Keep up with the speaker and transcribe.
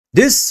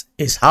This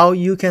is how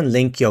you can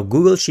link your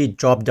Google Sheet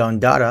drop-down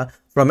data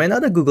from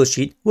another Google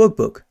Sheet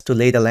workbook. To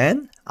lay the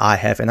land, I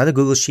have another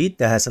Google Sheet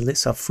that has a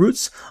list of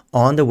fruits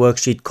on the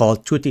worksheet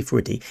called Tutti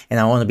Frutti, and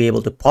I want to be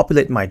able to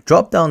populate my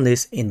drop-down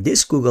list in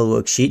this Google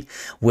worksheet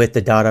with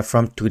the data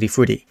from Tutti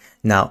Frutti.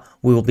 Now,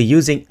 we will be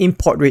using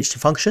IMPORTRANGE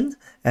function,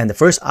 and the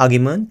first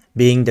argument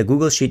being the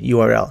Google Sheet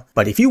URL.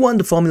 But if you want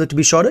the formula to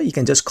be shorter, you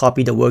can just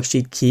copy the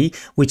worksheet key,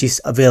 which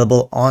is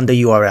available on the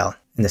URL.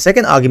 And the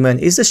second argument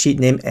is the sheet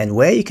name and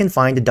where you can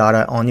find the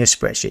data on your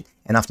spreadsheet.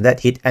 And after that,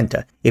 hit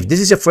enter. If this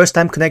is your first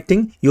time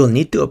connecting, you'll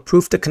need to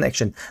approve the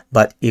connection.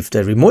 But if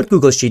the remote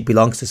Google Sheet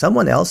belongs to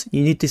someone else,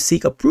 you need to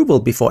seek approval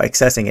before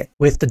accessing it.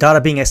 With the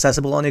data being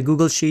accessible on your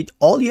Google Sheet,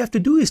 all you have to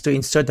do is to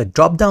insert the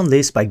drop-down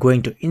list by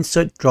going to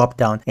Insert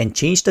Dropdown and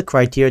change the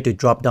criteria to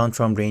drop down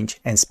from range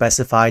and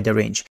specify the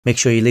range. Make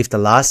sure you leave the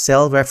last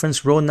cell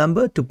reference row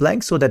number to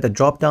blank so that the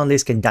drop-down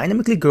list can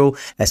dynamically grow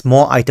as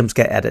more items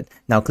get added.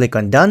 Now click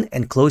on Done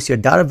and close your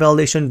data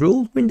validation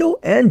rule window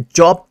and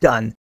job done.